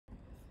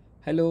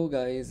Hello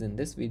guys, in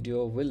this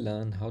video we'll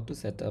learn how to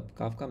set up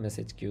Kafka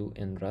message queue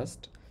in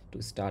Rust to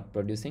start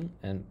producing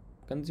and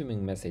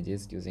consuming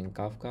messages using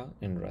Kafka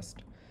in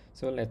Rust.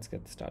 So let's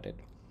get started.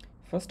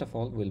 First of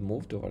all, we'll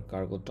move to our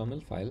cargo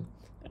toml file,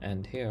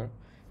 and here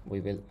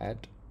we will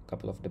add a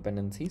couple of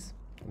dependencies.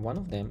 One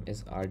of them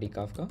is rd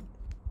Kafka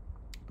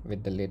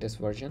with the latest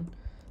version,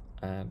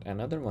 and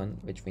another one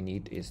which we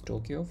need is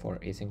Tokyo for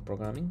async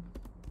programming,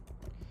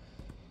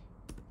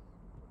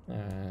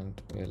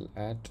 and we'll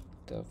add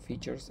the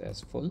features as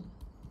full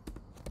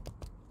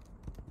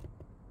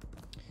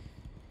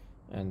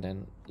and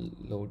then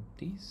load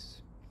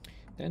these.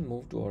 Then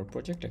move to our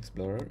project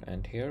explorer,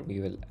 and here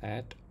we will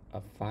add a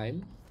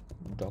file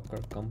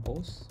docker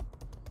compose.yaml.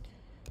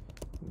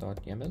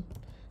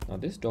 Now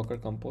this docker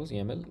compose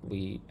YAML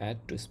we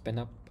add to spin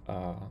up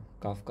a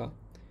Kafka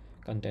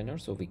container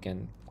so we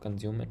can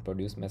consume and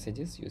produce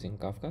messages using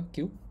Kafka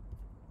queue.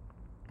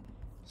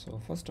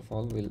 So first of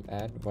all, we'll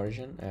add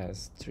version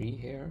as 3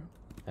 here,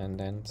 and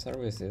then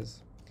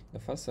services. The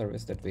first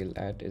service that we'll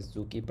add is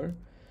Zookeeper,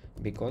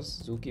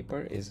 because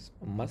Zookeeper is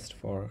a must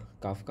for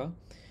Kafka.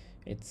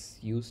 It's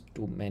used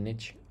to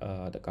manage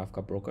the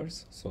Kafka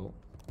brokers. So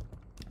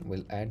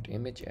we'll add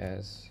image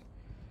as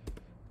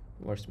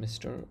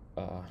Westminster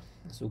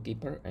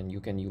Zookeeper, and you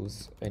can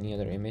use any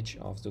other image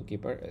of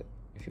Zookeeper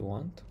if you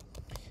want,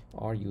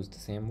 or use the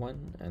same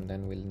one. And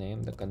then we'll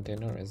name the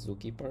container as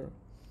Zookeeper.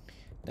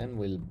 Then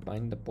we'll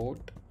bind the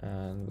port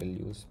and we'll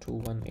use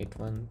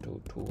 2181 to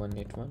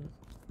 2181.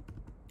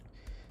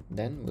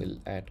 Then we'll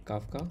add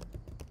Kafka.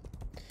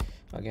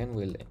 Again,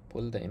 we'll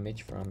pull the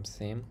image from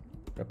same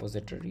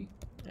repository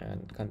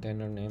and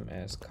container name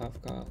as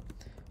Kafka.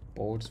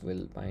 Ports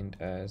will bind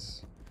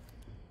as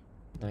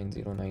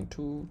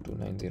 9092 to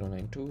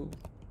 9092.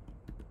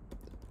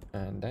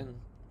 And then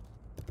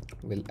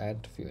we'll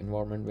add few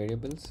environment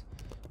variables.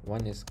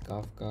 One is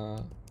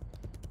Kafka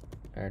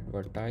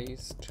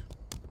advertised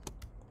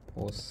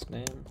host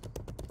name,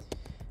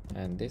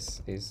 and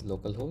this is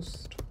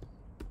localhost.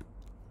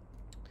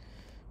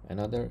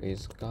 Another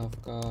is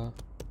Kafka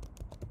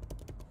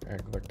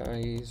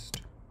advertised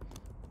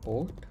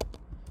port,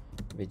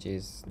 which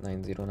is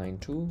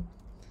 9092.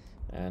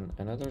 And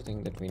another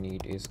thing that we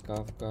need is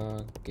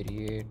Kafka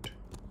create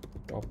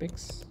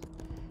topics,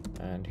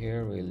 and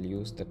here we'll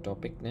use the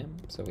topic name.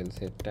 So we'll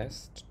say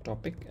test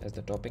topic as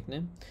the topic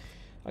name.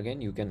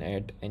 Again, you can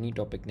add any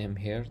topic name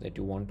here that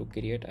you want to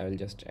create. I will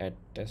just add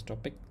test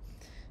topic.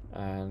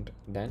 And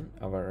then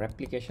our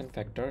replication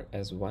factor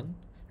as 1.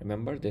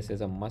 Remember, this is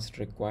a must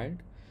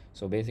required.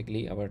 So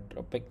basically our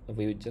topic,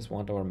 we just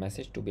want our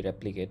message to be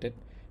replicated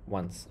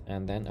once,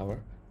 and then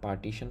our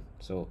partition,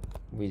 so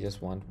we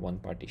just want one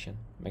partition.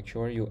 Make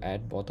sure you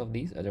add both of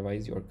these,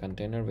 otherwise your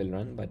container will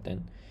run, but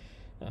then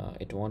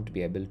it won't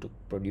be able to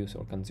produce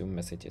or consume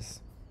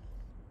messages.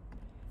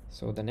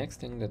 So the next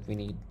thing that we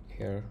need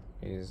here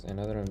is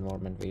another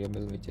environment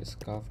variable, which is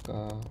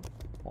Kafka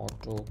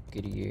auto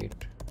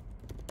create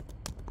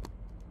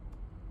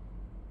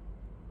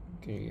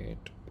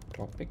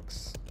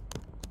topics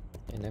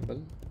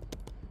enable,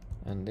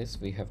 and this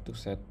we have to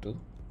set to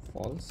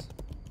false.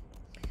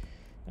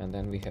 And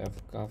then we have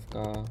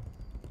Kafka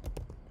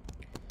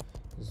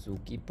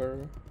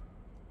Zookeeper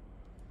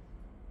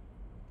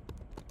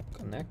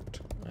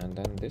connect, and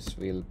then this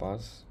will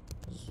pass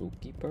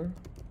Zookeeper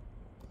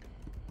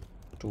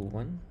to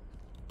 1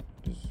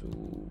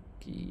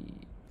 Zookeeper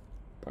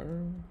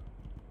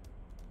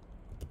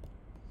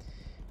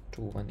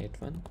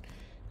 2181.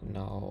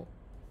 Now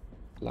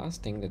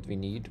last thing that we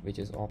need, which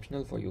is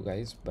optional for you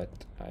guys,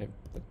 but I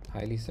would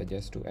highly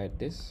suggest to add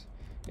this,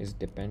 is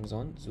depends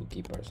on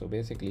Zookeeper. So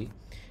basically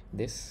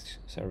this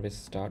service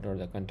start or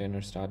the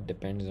container start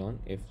depends on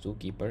if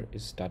Zookeeper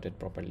is started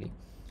properly.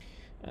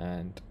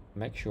 And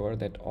make sure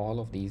that all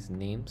of these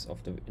names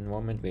of the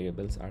environment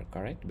variables are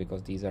correct,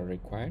 because these are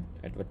required: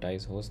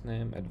 advertise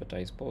hostname,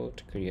 advertise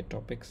port, create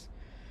topics,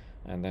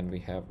 and then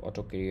we have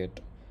auto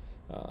create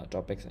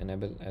topics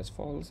enable as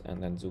false,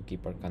 and then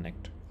Zookeeper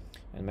connect.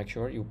 And make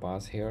sure you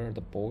pass here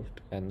the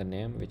port and the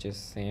name, which is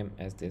same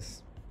as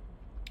this,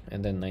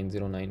 and then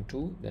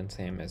 9092, then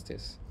same as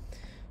this.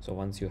 So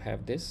once you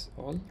have this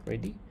all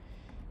ready,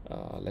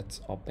 let's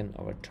open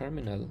our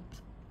terminal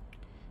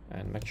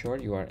and make sure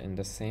you are in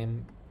the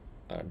same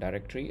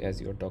directory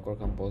as your docker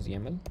compose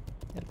YAML,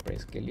 and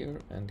press clear,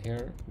 and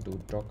here do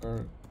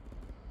docker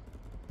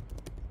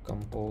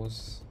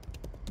compose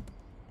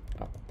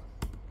up.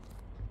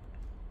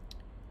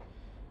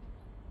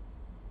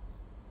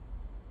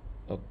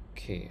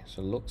 Okay,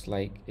 so looks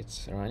like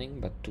it's running,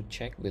 but to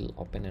check we'll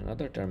open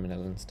another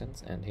terminal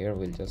instance, and here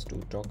we'll just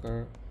do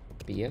docker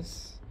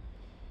ps.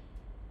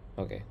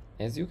 Okay,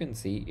 as you can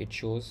see, it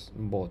shows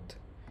both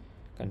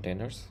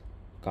containers,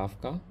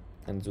 Kafka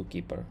and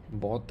Zookeeper.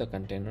 Both the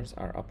containers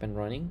are up and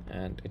running,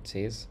 and it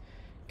says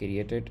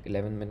created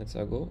 11 minutes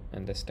ago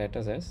and the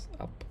status as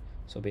up.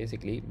 So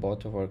basically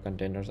both of our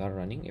containers are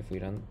running. If we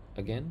run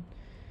again,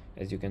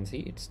 as you can see,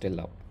 it's still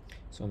up.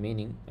 So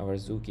meaning our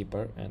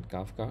Zookeeper and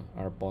Kafka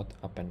are both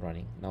up and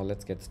running. Now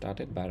let's get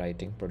started by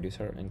writing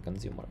producer and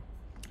consumer.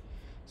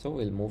 So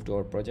we'll move to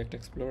our project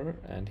explorer,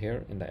 and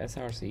here in the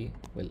src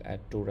we'll add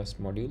two Rust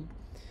module.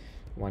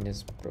 One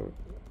is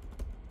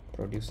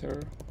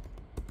producer,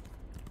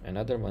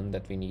 another one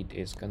that we need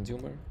is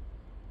consumer.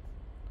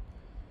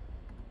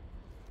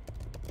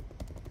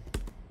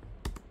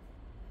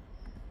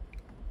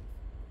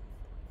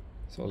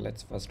 So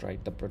let's first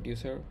write the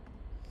producer,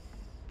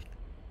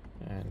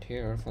 and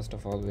here first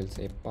of all we'll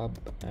say pub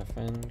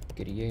fn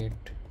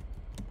create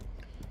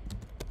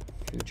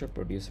future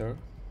producer,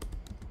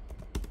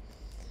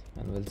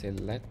 and we'll say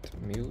let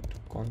mute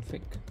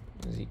config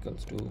is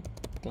equals to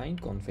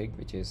client config,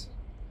 which is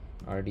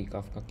rd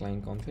kafka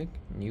client config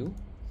new,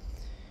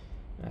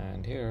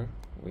 and here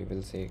we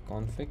will say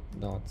config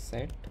dot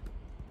set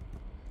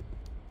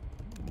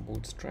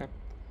bootstrap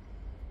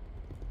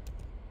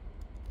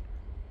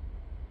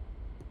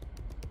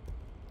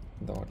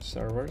dot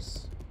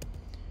servers,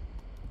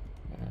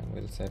 and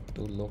we'll set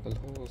to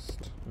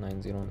localhost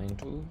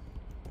 9092,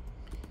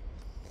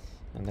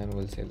 and then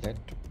we'll say let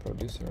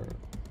producer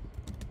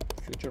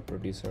future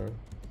producer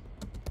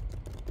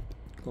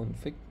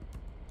config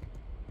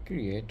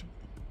create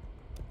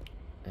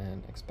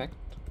and expect.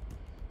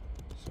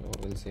 So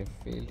we'll say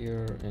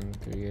failure in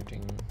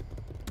creating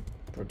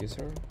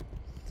producer,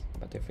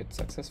 but if it's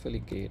successfully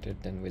created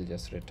then we'll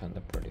just return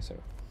the producer.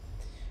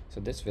 So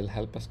this will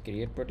help us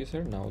create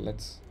producer. Now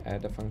let's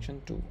add a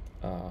function to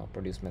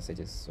produce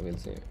messages. So we'll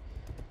say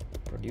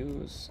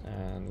produce,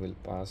 and we'll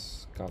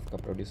pass Kafka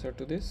Producer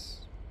to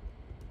this.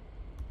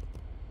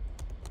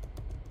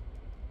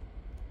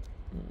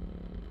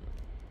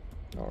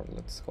 Or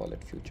let's call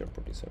it future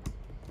producer.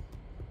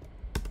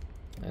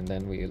 And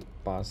then we'll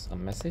pass a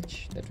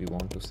message that we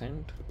want to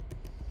send.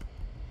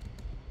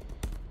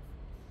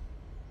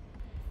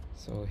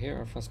 So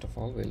here first of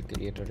all we'll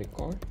create a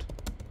record,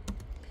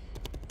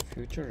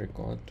 future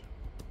record,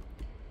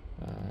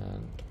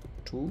 and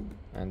to,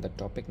 and the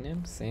topic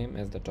name same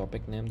as the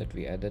topic name that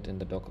we added in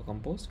the Docker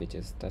Compose, which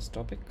is test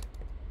topic.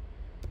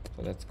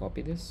 So let's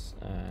copy this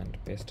and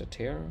paste it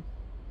here,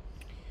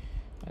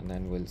 and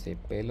then we'll say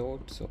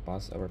payload. So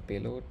pass our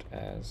payload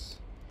as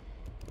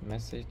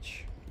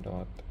message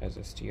dot as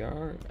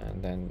str,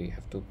 and then we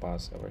have to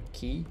pass our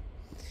key,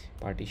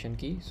 partition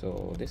key.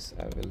 So this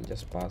I will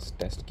just pass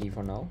test key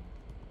for now.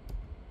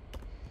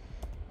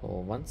 So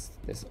once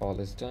this all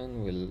is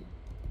done, we'll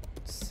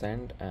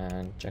send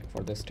and check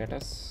for the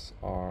status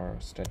or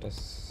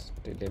status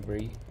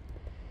delivery,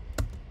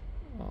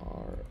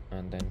 or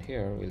and then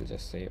here we'll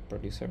just say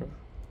producer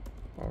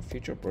or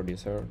future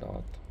producer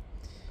dot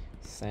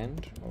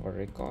send our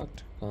record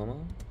comma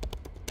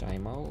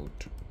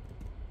timeout,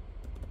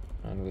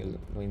 and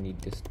we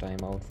need this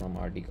timeout from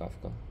rd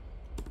kafka,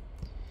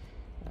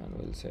 and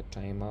we'll say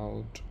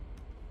timeout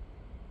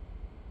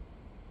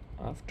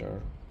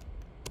after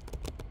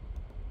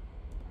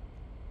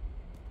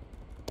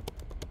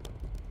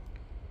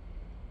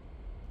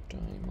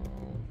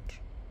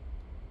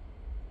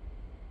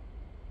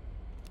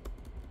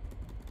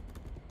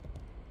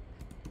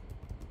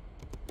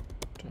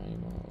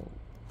timeout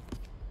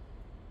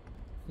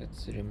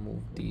let's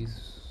remove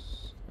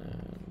these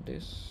and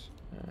this,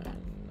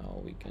 and now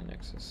we can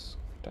access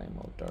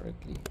timeout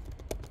directly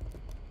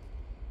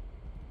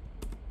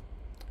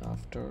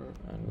after,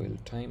 and we'll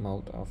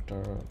timeout after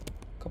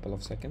a couple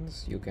of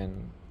seconds. You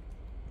can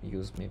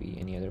use maybe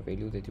any other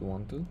value that you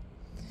want to,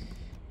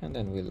 and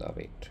then we'll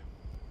await.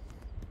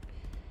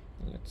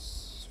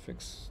 Let's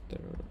fix the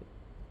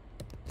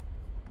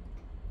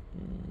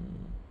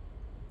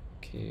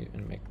okay,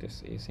 and make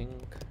this async.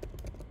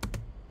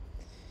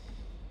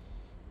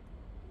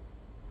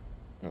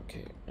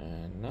 Okay,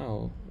 and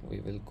now we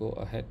will go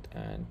ahead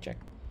and check.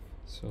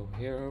 So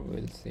here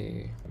we'll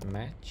say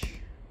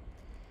match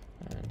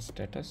and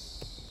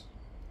status,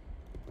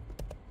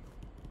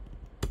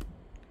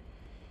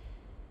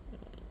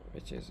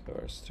 which is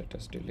our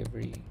status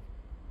delivery.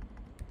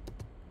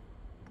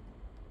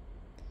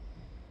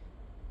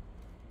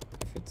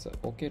 If it's a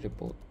OK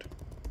report,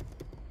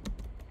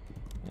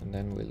 and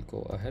then we'll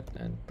go ahead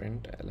and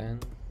print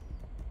ln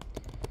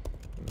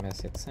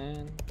message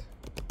sent,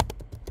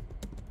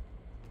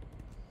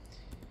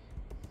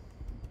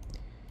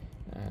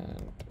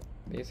 and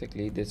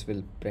basically this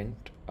will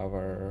print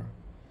our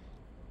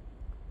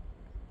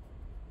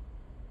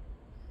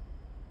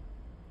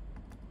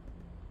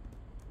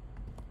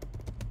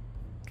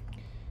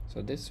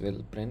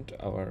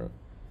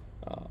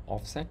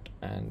offset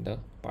and the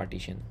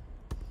partition,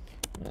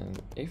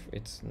 and if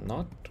it's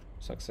not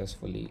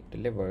successfully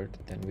delivered,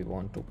 then we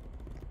want to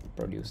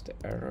produce the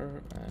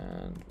error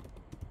and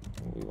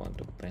we want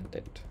to print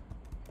it,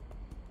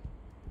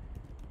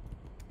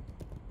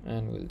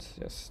 and we'll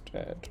just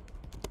add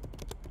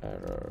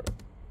error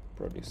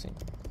producing.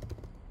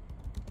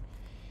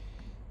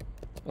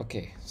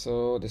 Okay,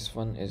 so this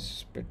one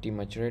is pretty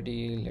much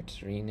ready.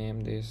 Let's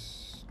rename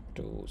this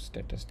to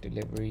status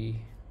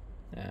delivery,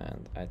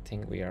 and I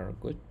think we are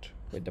good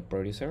with the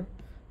producer.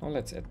 Now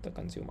let's add the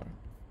consumer.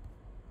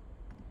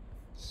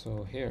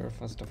 So here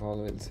first of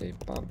all we'll say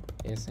pub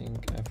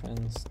async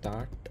fn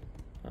start,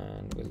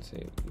 and we'll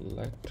say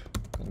let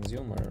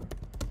consumer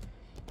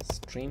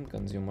stream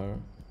consumer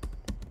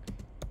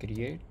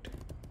create.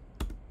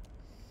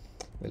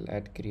 We'll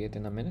add create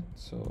in a minute,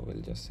 so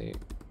we'll just say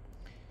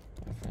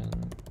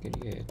fn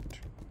create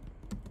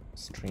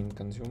stream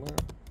consumer,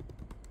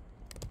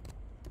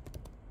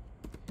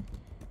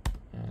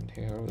 and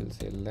here we'll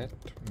say let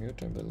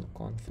mutable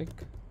config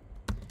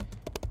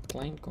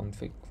client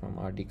config from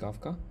rd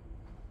Kafka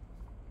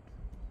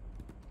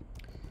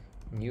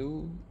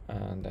new,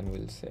 and then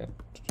we'll set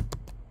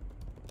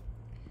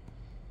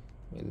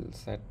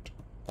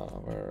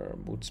our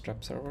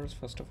bootstrap servers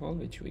first of all,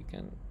 which we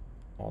can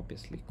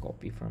obviously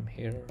copy from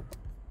here,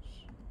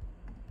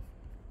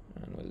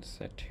 and we'll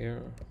set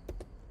here.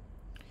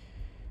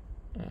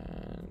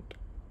 And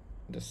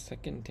the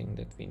second thing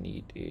that we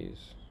need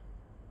is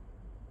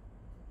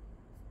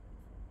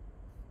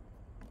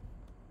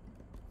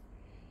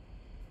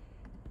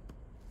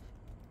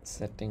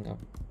setting up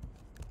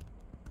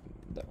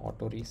the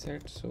auto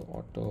reset. So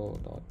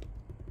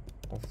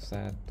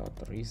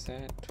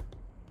auto.offset.reset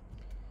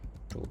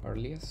to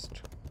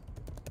earliest,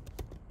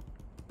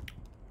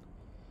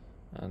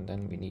 and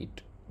then we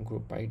need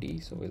group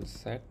ID, so we'll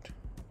set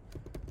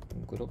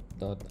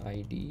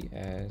group.id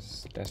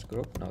as test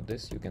group. Now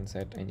this you can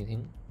set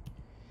anything,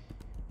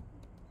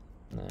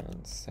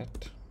 and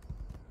set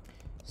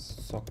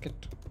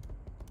socket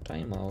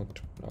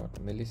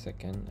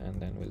timeout.millisecond,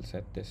 and then we'll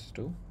set this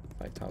to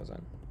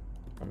 5000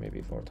 or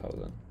maybe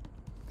 4000.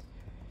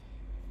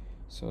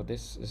 So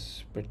this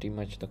is pretty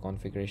much the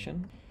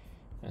configuration.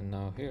 And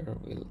now here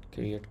we'll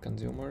create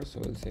consumer,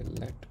 so we'll say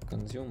let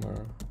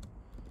consumer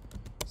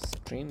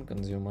stream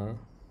consumer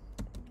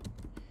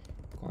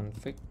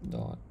config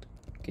dot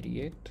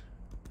create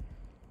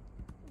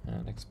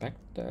and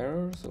expect the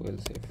error, so we'll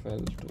say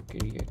fail to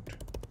create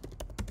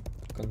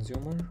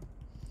consumer,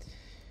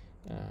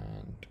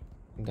 and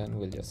then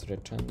we'll just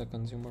return the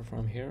consumer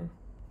from here.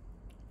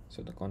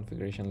 So the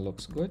configuration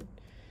looks good.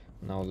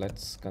 Now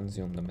let's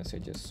consume the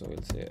messages, so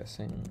we'll say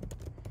async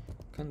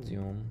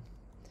consume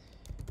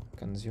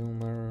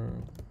consumer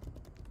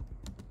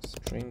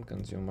stream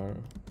consumer,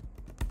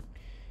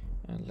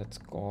 and let's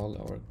call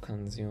our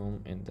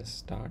consume in the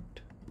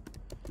start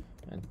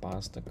and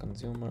pass the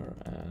consumer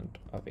and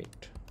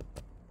await.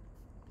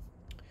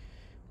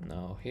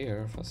 Now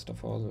here first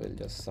of all we'll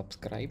just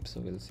subscribe, so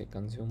we'll say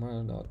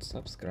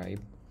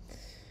consumer.subscribe.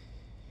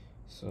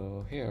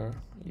 So here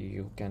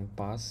you can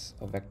pass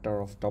a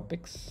vector of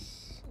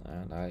topics,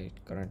 and I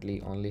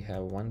currently only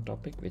have one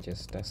topic, which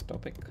is test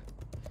topic.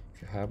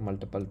 If you have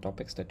multiple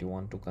topics that you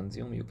want to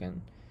consume, you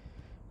can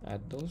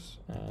add those,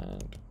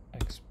 and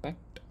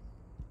expect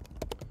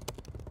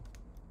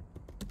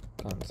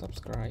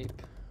unsubscribe,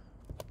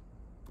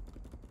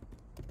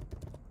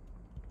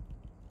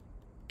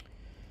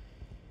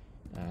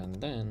 and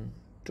then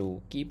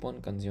to keep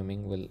on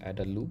consuming we'll add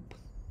a loop.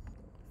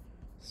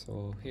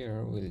 So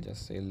here we'll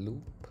just say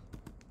loop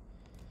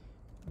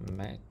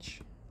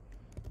match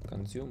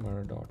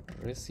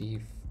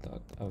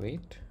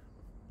consumer.receive.await,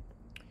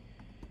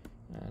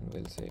 and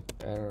we'll say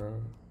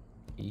error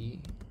e.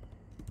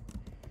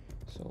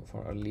 So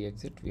for early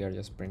exit we are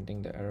just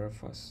printing the error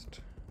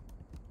first,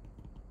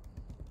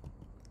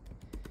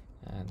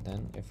 and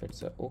then if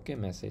it's a OK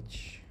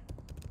message,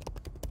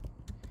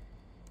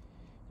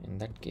 in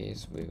that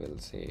case we will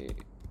say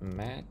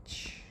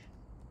match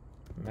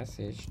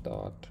message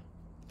dot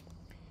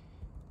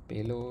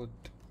payload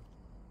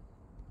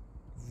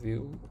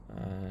view,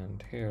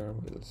 and here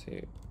we'll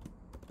say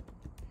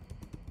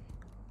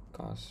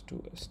cast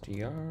to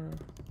str,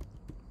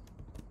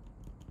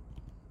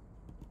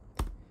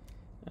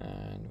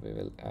 and we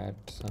will add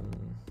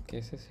some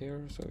cases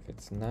here. So if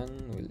it's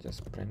none, we'll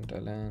just print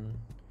ln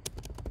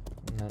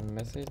none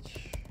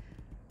message.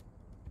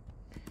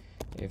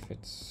 If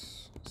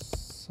it's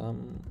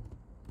some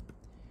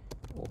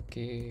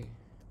okay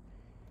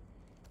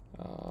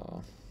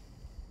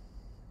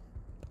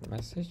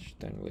message,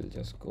 then we'll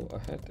just go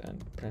ahead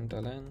and print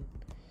ln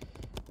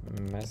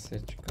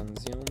message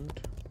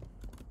consumed,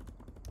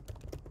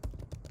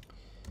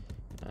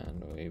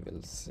 and we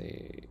will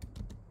say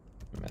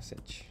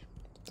message.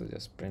 So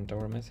just print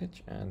our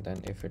message, and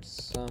then if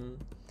it's some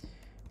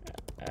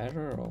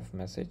error of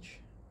message,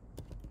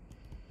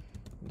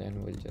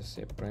 then we'll just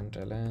say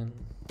println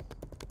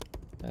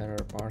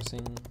error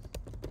parsing,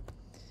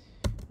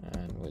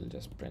 and we'll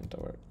just print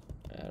our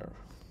error.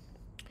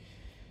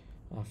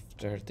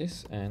 After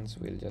this ends,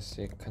 we'll just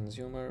say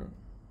consumer,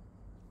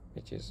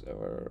 which is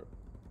our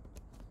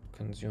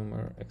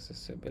consumer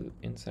accessible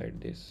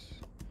inside this,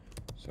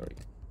 sorry,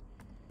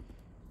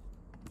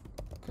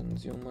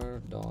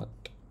 consumer dot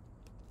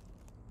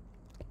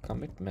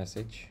commit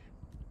message,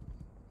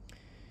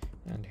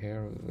 and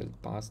here we will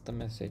pass the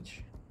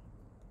message,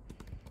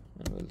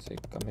 and we'll say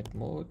commit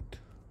mode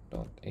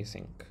dot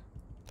async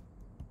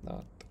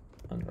dot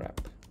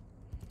unwrap.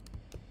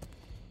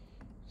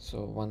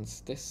 So once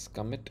this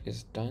commit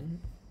is done,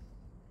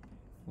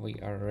 we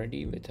are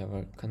ready with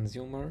our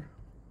consumer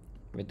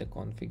with the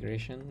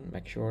configuration.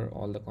 Make sure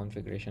all the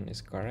configuration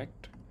is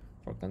correct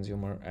for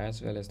consumer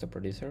as well as the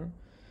producer,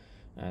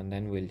 and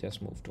then we'll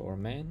just move to our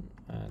main,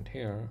 and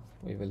here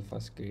we will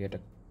first create a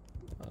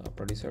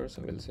producer.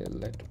 So we'll say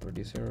let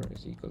producer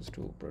is equals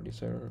to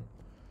producer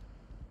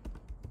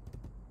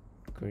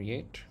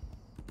create,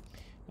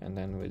 and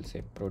then we'll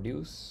say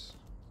produce.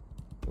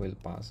 We'll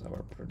pass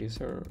our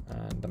producer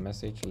and the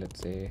message, let's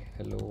say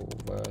hello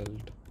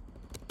world,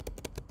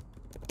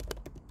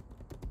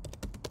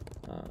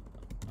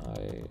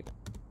 I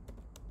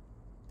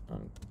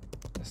am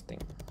testing.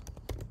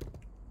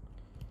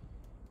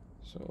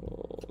 So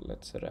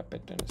let's wrap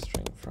it in a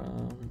string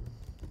from.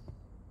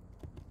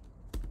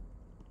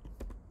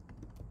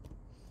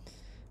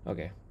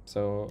 Okay,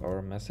 so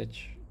our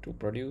message to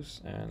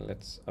produce, and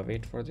let's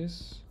await for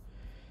this.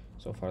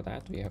 So for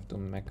that we have to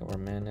make our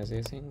main as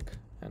async,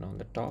 and on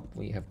the top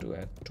we have to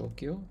add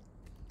Tokyo.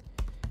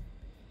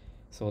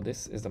 So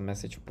this is the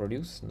message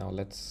produce. Now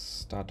let's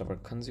start our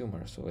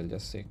consumer. So we'll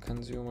just say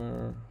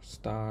consumer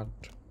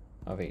start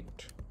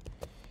await.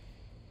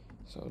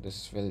 So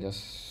this will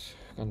just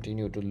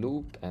continue to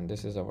loop, and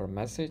this is our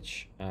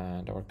message,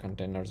 and our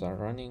containers are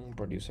running.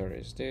 Producer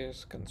is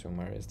this,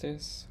 consumer is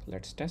this.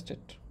 Let's test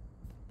it.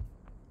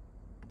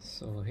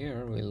 So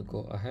here we'll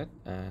go ahead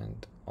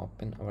and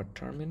open our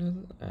terminal,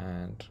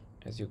 and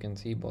as you can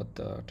see, both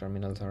the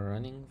terminals are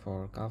running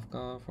for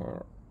Kafka,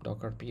 for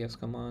docker ps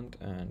command,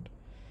 and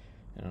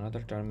in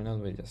another terminal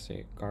we'll just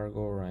say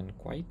cargo run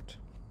quite.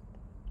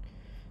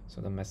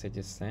 So the message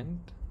is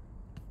sent.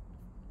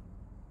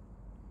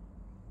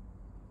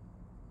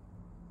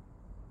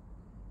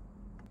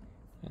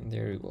 And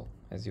there you go.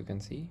 As you can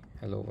see,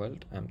 hello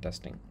world, I'm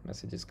testing,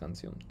 message is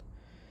consumed.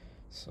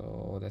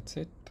 So that's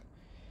it.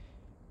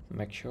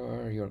 Make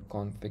sure your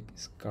config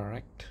is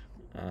correct,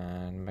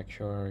 and make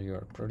sure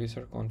your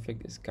producer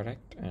config is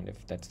correct, and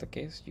if that's the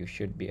case, you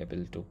should be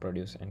able to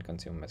produce and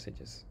consume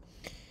messages.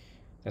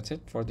 That's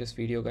it for this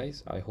video,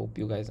 guys. I hope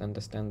you guys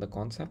understand the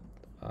concept.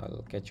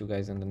 I'll catch you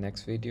guys in the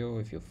next video.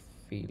 If you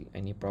feel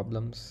any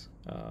problems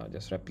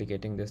just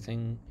replicating this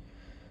thing,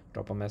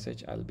 drop a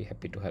message. I'll be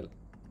happy to help.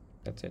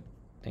 That's it.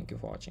 Thank you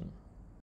for watching.